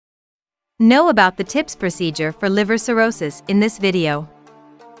Know about the TIPS procedure for liver cirrhosis in this video.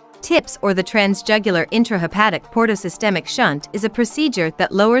 TIPS, or the Transjugular Intrahepatic Portosystemic Shunt, is a procedure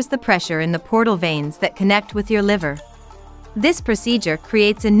that lowers the pressure in the portal veins that connect with your liver. This procedure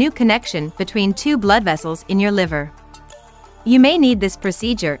creates a new connection between two blood vessels in your liver. You may need this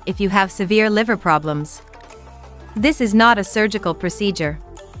procedure if you have severe liver problems. This is not a surgical procedure.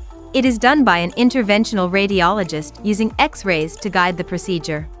 It is done by an interventional radiologist using X-rays to guide the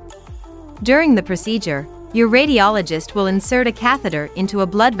procedure. During the procedure, your radiologist will insert a catheter into a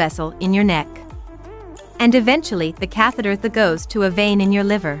blood vessel in your neck. And eventually the catheter goes to a vein in your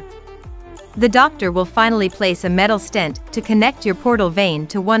liver. The doctor will finally place a metal stent to connect your portal vein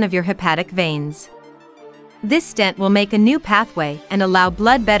to one of your hepatic veins. This stent will make a new pathway and allow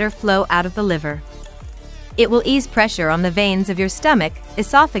blood better flow out of the liver. It will ease pressure on the veins of your stomach,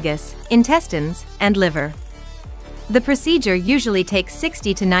 esophagus, intestines, and liver. The procedure usually takes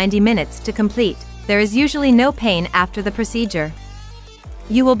 60 to 90 minutes to complete. There is usually no pain after the procedure.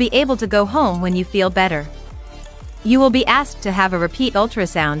 You will be able to go home when you feel better. You will be asked to have a repeat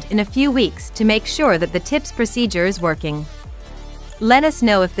ultrasound in a few weeks to make sure that the TIPS procedure is working. Let us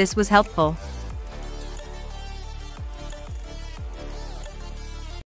know if this was helpful.